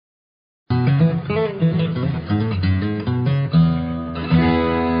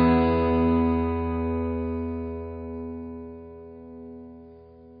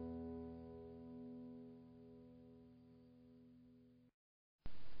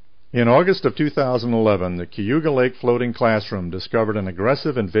In August of 2011, the Cayuga Lake Floating Classroom discovered an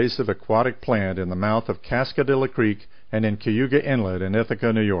aggressive invasive aquatic plant in the mouth of Cascadilla Creek and in Cayuga Inlet in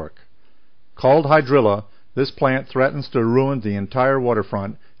Ithaca, New York. Called Hydrilla, this plant threatens to ruin the entire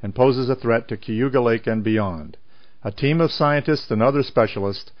waterfront and poses a threat to Cayuga Lake and beyond. A team of scientists and other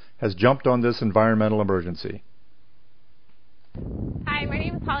specialists has jumped on this environmental emergency. Hi, my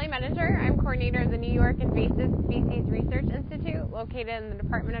name is Menninger. I'm coordinator of the New York Invasive Species Research Institute, located in the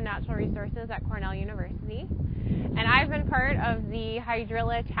Department of Natural Resources at Cornell University. And I've been part of the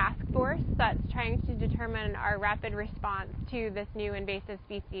Hydrilla task force that's trying to determine our rapid response to this new invasive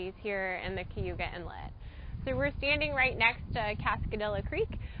species here in the Cayuga Inlet. So we're standing right next to Cascadilla Creek,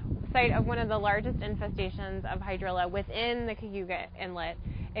 site of one of the largest infestations of Hydrilla within the Cayuga Inlet.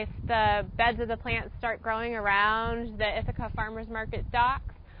 If the beds of the plants start growing around the Ithaca Farmers Market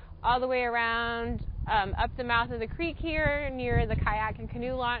docks, all the way around up the mouth of the creek here near the kayak and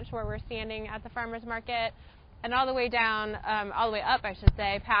canoe launch where we're standing at the farmers market, and all the way down, all the way up, I should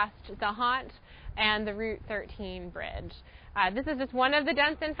say, past the haunt and the Route 13 bridge. This is just one of the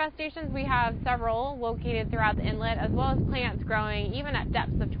dense infestations. We have several located throughout the inlet, as well as plants growing even at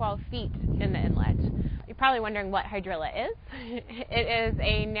depths of 12 feet in the inlet. You're probably wondering what Hydrilla is. It is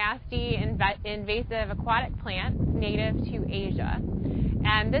a nasty invasive aquatic plant native to Asia.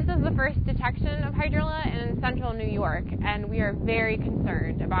 And this is the first detection of Hydrilla in central New York, and we are very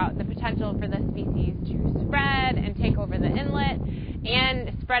concerned about the potential for this species to spread and take over the inlet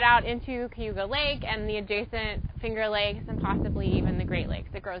and spread out into Cayuga Lake and the adjacent Finger Lakes and possibly even the Great Lakes.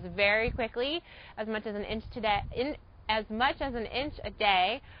 It grows very quickly, as much as an inch a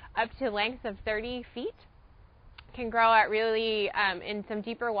day, up to lengths of 30 feet. Can grow at really in some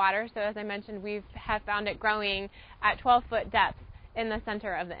deeper water. So as I mentioned, we have found it growing at 12-foot depth in the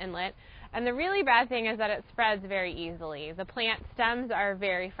center of the inlet. And the really bad thing is that it spreads very easily. The plant stems are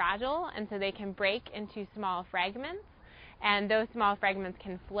very fragile, and so they can break into small fragments. And those small fragments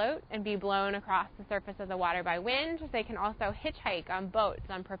can float and be blown across the surface of the water by wind. They can also hitchhike on boats,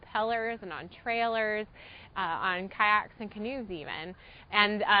 on propellers, and on trailers, on kayaks and canoes even.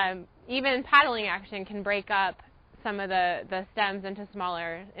 And even paddling action can break up some of the stems into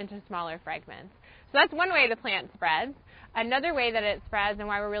smaller fragments. So that's one way the plant spreads. Another way that it spreads, and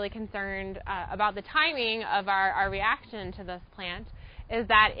why we're really concerned about the timing of our reaction to this plant, is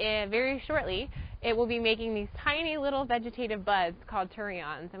that very shortly it will be making these tiny little vegetative buds called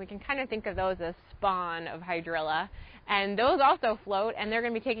turions, and we can kind of think of those as spawn of Hydrilla. And those also float, and they're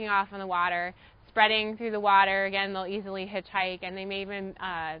going to be taking off in the water, spreading through the water. Again, they'll easily hitchhike, and they may even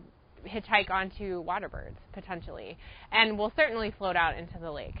hitchhike onto water birds, potentially, and will certainly float out into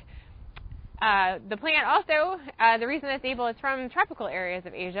the lake. The plant also, the reason it's from tropical areas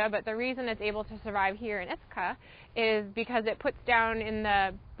of Asia, but the reason it's able to survive here in Ithaca is because it puts down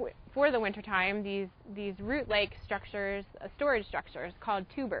for the wintertime, these root-like structures, storage structures called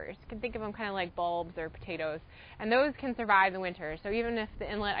tubers. You can think of them kind of like bulbs or potatoes, and those can survive the winter. So even if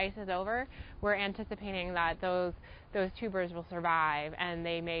the inlet ice is over, we're anticipating that those tubers will survive, and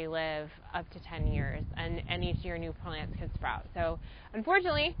they may live up to 10 years, and each year new plants can sprout. So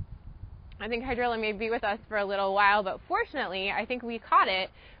unfortunately, I think Hydrilla may be with us for a little while, but fortunately, I think we caught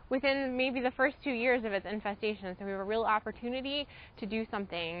it within maybe the first 2 years of its infestation. So we have a real opportunity to do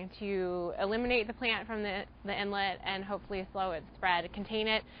something to eliminate the plant from the inlet and hopefully slow its spread, contain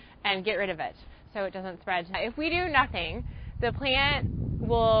it, and get rid of it so it doesn't spread. If we do nothing, the plant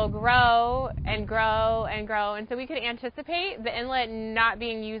will grow and grow and grow, and so we could anticipate the inlet not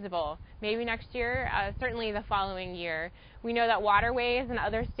being usable maybe next year, certainly the following year. We know that waterways in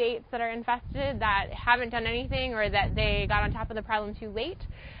other states that are infested that haven't done anything, or that they got on top of the problem too late,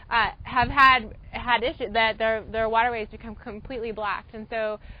 have had issues that their waterways become completely blocked. And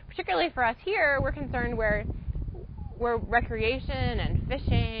so particularly for us here, we're concerned where recreation and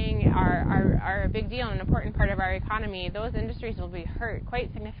fishing are a big deal and an important part of our economy. Those industries will be hurt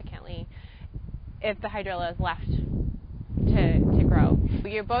quite significantly if the Hydrilla is left to grow.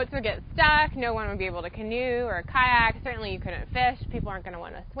 Your boats would get stuck, no one would be able to canoe or kayak, certainly you couldn't fish, people aren't going to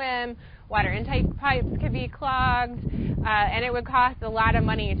want to swim, water intake pipes could be clogged, and it would cost a lot of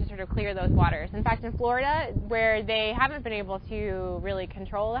money to sort of clear those waters. In fact, in Florida, where they haven't been able to really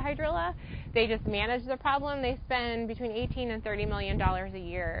control the Hydrilla, they just manage the problem. They spend between $18 and $30 million a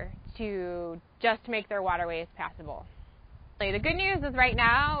year to just make their waterways passable. The good news is right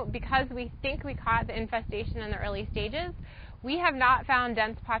now, because we think we caught the infestation in the early stages, we have not found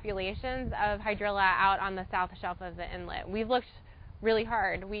dense populations of Hydrilla out on the south shelf of the inlet. We've looked really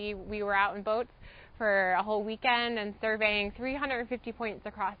hard. We were out in boats for a whole weekend and surveying 350 points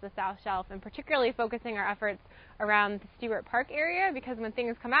across the South Shelf, and particularly focusing our efforts around the Stewart Park area, because when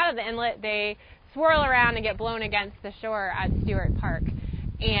things come out of the inlet, they swirl around and get blown against the shore at Stewart Park.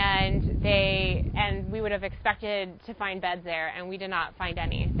 And we would have expected to find beds there, and we did not find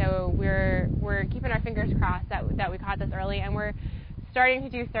any. So we're keeping our fingers crossed that we caught this early, and we're starting to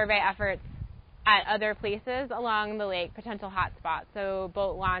do survey efforts at other places along the lake, potential hotspots, so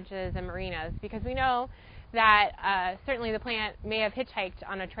boat launches and marinas, because we know that certainly the plant may have hitchhiked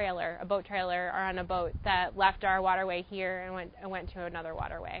on a boat trailer, or on a boat that left our waterway here and went to another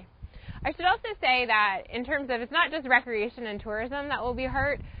waterway. I should also say that in terms of, it's not just recreation and tourism that will be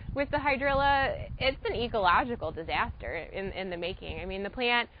hurt with the hydrilla, it's an ecological disaster in the making. I mean, the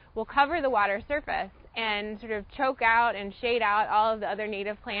plant will cover the water surface and sort of choke out and shade out all of the other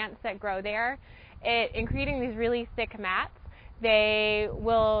native plants that grow there. In creating these really thick mats, they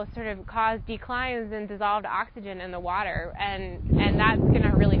will sort of cause declines in dissolved oxygen in the water, and that's going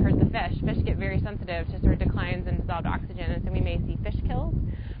to really hurt the fish. Fish get very sensitive to sort of declines in dissolved oxygen, and so we may see fish kills.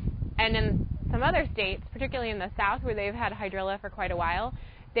 And in some other states, particularly in the south where they've had hydrilla for quite a while,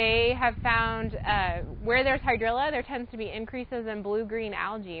 they have found where there's hydrilla, there tends to be increases in blue-green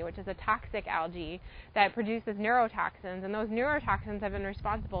algae, which is a toxic algae that produces neurotoxins. And those neurotoxins have been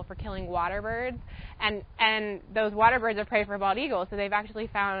responsible for killing water birds. And those water birds are prey for bald eagles, so they've actually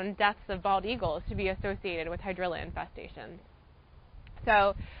found deaths of bald eagles to be associated with hydrilla infestations.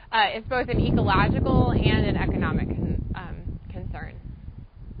 So it's both an ecological and an economic concern.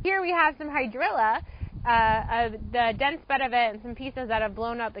 Here we have some hydrilla, the dense bed of it, and some pieces that have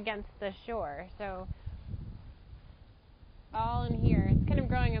blown up against the shore. So all in here. It's kind of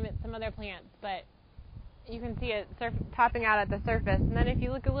growing amidst some other plants, but you can see it popping out at the surface. And then if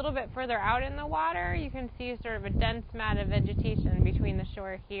you look a little bit further out in the water, you can see sort of a dense mat of vegetation between the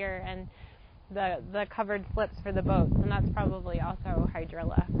shore here and the covered slips for the boats, and that's probably also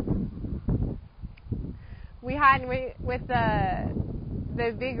hydrilla. We had, with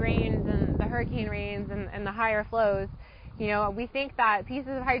the big rains and the hurricane rains and the higher flows, we think that pieces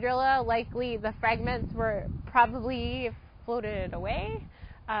of hydrilla, likely the fragments were probably floated away,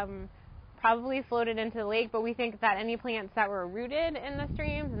 probably floated into the lake, but we think that any plants that were rooted in the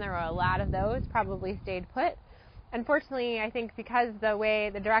streams, and there were a lot of those, probably stayed put. Unfortunately, I think because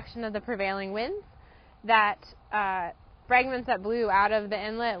the direction of the prevailing winds, that fragments that blew out of the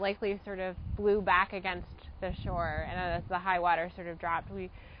inlet likely sort of blew back against the shore, and as the high water sort of dropped,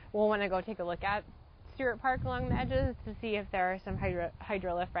 we'll want to go take a look at Stewart Park along the edges to see if there are some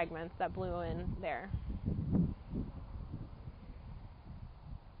hydrilla fragments that blew in there.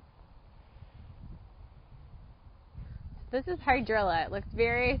 This is hydrilla. It looks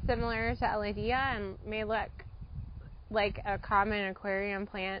very similar to Elodea and may look like a common aquarium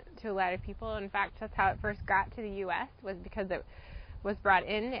plant to a lot of people. In fact, that's how it first got to the U.S., was because it was brought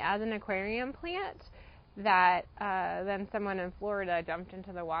in as an aquarium plant that then someone in Florida dumped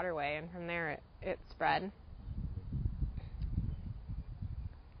into the waterway, and from there it spread.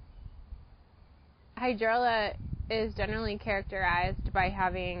 Hydrilla is generally characterized by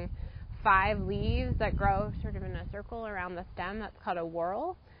having 5 leaves that grow sort of in a circle around the stem. That's called a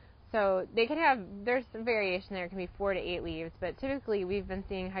whorl. So they can have, there's some variation there, it can be 4 to 8 leaves, but typically we've been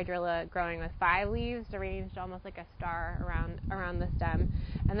seeing hydrilla growing with 5 leaves arranged almost like a star around the stem.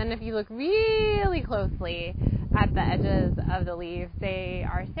 And then if you look really closely at the edges of the leaves, they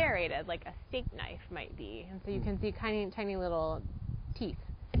are serrated, like a steak knife might be. And so you can see tiny little teeth.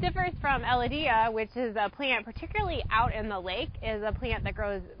 It differs from Elodea, which is a plant, particularly out in the lake, is a plant that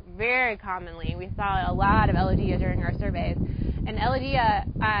grows very commonly. We saw a lot of Elodea during our surveys. And Elodea,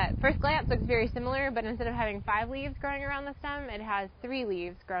 at first glance, looks very similar, but instead of having 5 leaves growing around the stem, it has 3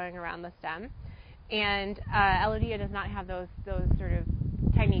 leaves growing around the stem. And Elodea does not have those sort of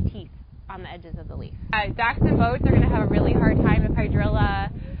tiny teeth on the edges of the leaf. Docks and boats are going to have a really hard time if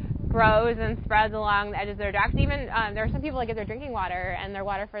hydrilla grows and spreads along the edges of their docks. Even there are some people that get their drinking water and their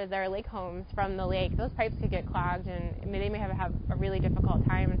water for their lake homes from the lake. Those pipes could get clogged, and they may have a really difficult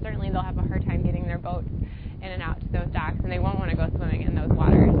time, and certainly they'll have a hard time getting their boats in and out to those docks, and they won't want to go swimming in those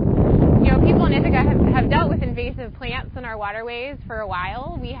waters. People in Ithaca have dealt with invasive plants in our waterways for a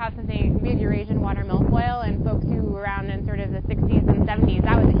while. We have something, we had Eurasian water milfoil, and folks who were around in sort of the 60s and 70s,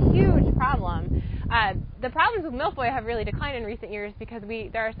 that was a huge problem. The problems with milfoil have really declined in recent years because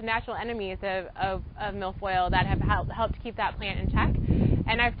there are some natural enemies of milfoil that have helped keep that plant in check.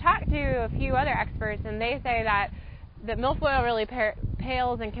 And I've talked to a few other experts, and they say that milfoil really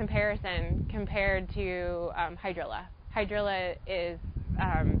pales in comparison compared to hydrilla. Hydrilla is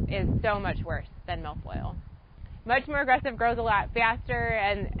so much worse than milfoil. much more aggressive, grows a lot faster,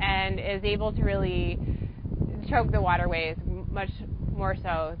 and is able to really choke the waterways much more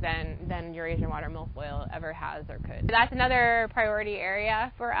so than Eurasian water milfoil ever has or could. That's another priority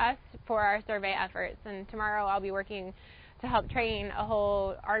area for us for our survey efforts, and tomorrow I'll be working to help train a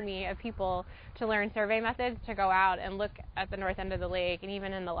whole army of people to learn survey methods to go out and look at the north end of the lake and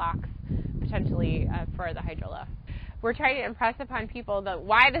even in the locks potentially for the hydrilla. We're trying to impress upon people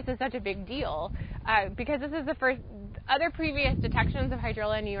why this is such a big deal, because this is the first. Other previous detections of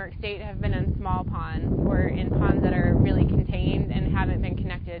hydrilla in New York State have been in small ponds or in ponds that are really contained and haven't been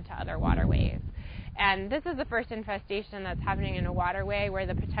connected to other waterways. And this is the first infestation that's happening in a waterway where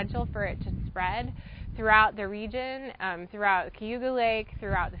the potential for it to spread throughout the region, throughout Cayuga Lake,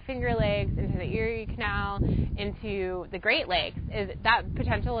 throughout the Finger Lakes, into the Erie Canal, into the Great Lakes, that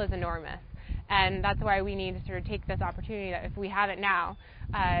potential is enormous. And that's why we need to sort of take this opportunity that if we have it now,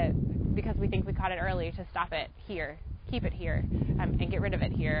 because we think we caught it early, to stop it here, keep it here, and get rid of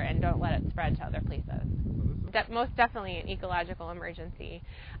it here, and don't let it spread to other places. Most definitely an ecological emergency.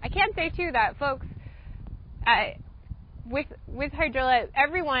 I can say too that folks, with hydrilla,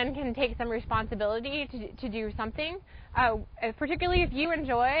 everyone can take some responsibility to do something, particularly if you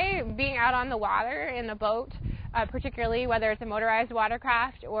enjoy being out on the water in a boat, particularly whether it's a motorized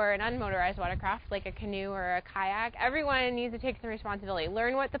watercraft or an unmotorized watercraft like a canoe or a kayak. Everyone needs to take some responsibility.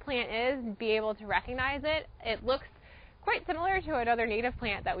 Learn what the plant is, be able to recognize it. It looks quite similar to another native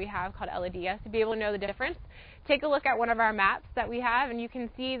plant that we have called Elodea, to be able to know the difference. Take a look at one of our maps that we have, and you can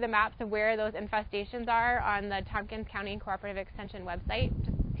see the maps of where those infestations are on the Tompkins County Cooperative Extension website,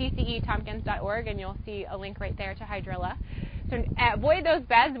 just ccetompkins.org, and you'll see a link right there to hydrilla. So avoid those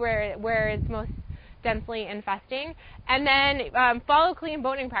beds where it's most densely infesting, and then follow clean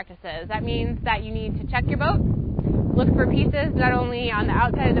boating practices. That means that you need to check your boat, look for pieces not only on the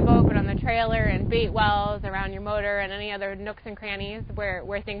outside of the boat but on the trailer and bait wells around your motor and any other nooks and crannies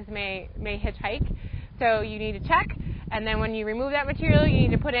where things may hitchhike. So you need to check, and then when you remove that material, you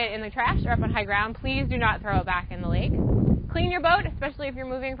need to put it in the trash or up on high ground. Please do not throw it back in the lake. Clean your boat, especially if you're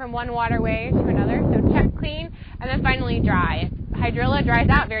moving from one waterway to another. So check, clean, and then finally dry. Hydrilla dries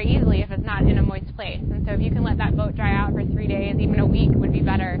out very easily if it's not in a moist place. And so if you can let that boat dry out for 3 days, even a week would be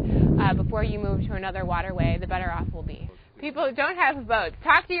better before you move to another waterway, the better off we'll be. People who don't have boats,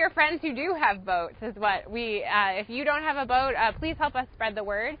 talk to your friends who do have boats is what we, if you don't have a boat, please help us spread the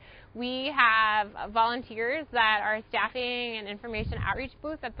word. We have volunteers that are staffing an information outreach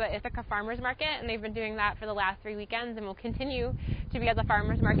booth at the Ithaca Farmers Market, and they've been doing that for the last 3 weekends and will continue to be at the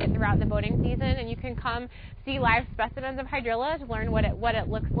farmers market throughout the boating season. And you can come see live specimens of hydrilla to learn what it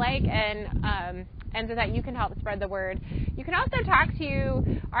looks like, and so that you can help spread the word. You can also talk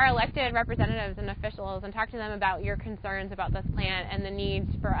to our elected representatives and officials and talk to them about your concerns about this plant and the need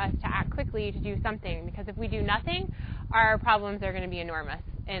for us to act quickly to do something, because if we do nothing, our problems are going to be enormous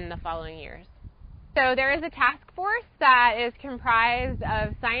in the following years. So there is a task force that is comprised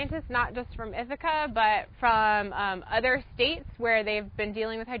of scientists not just from Ithaca but from other states where they've been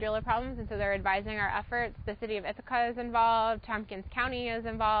dealing with hydrilla problems, and so they're advising our efforts. The city of Ithaca is involved, Tompkins County is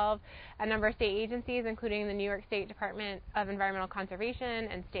involved, a number of state agencies including the New York State Department of Environmental Conservation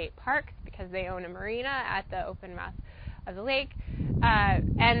and state parks because they own a marina at the open mouth of the lake,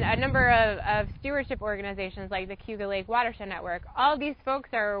 and a number of stewardship organizations like the Cayuga Lake Watershed Network. All these folks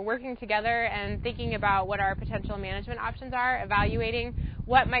are working together and thinking about what our potential management options are, evaluating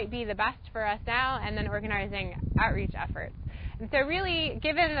what might be the best for us now, and then organizing outreach efforts. And so really,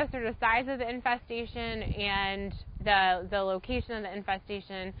 given the sort of size of the infestation and the location of the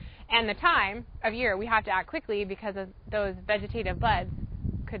infestation and the time of year, we have to act quickly because of those vegetative buds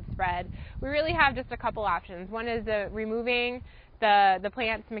could spread. We really have just a couple options. One is removing the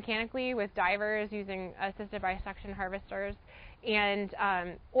plants mechanically with divers using assisted bisection harvesters, and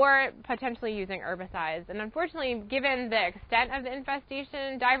or potentially using herbicides. And unfortunately, given the extent of the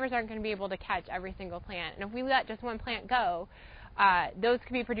infestation, divers aren't going to be able to catch every single plant. And if we let just one plant go, those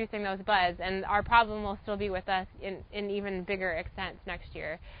could be producing those buds, and our problem will still be with us in even bigger extents next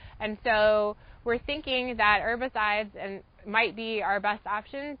year. And so we're thinking that herbicides might be our best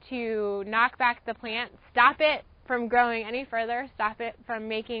option to knock back the plant, stop it from growing any further, stop it from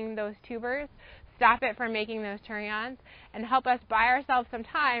making those tubers, stop it from making those turions, and help us buy ourselves some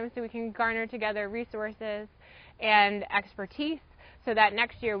time so we can garner together resources and expertise so that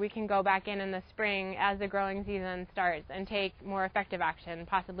next year we can go back in the spring as the growing season starts and take more effective action,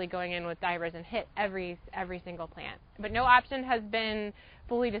 possibly going in with divers and hit every single plant. But no option has been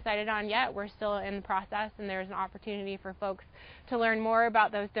fully decided on yet. We're still in the process, and there's an opportunity for folks to learn more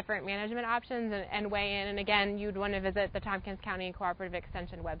about those different management options and weigh in. And again, you'd want to visit the Tompkins County Cooperative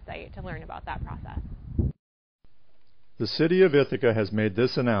Extension website to learn about that process. The City of Ithaca has made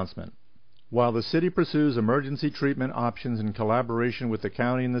this announcement. While the city pursues emergency treatment options in collaboration with the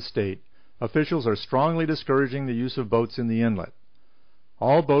county and the state, officials are strongly discouraging the use of boats in the inlet.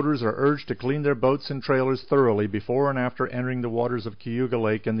 All boaters are urged to clean their boats and trailers thoroughly before and after entering the waters of Cayuga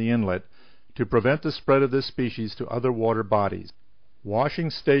Lake and the inlet to prevent the spread of this species to other water bodies.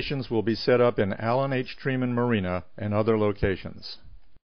 Washing stations will be set up in Allen H. Treman Marina and other locations.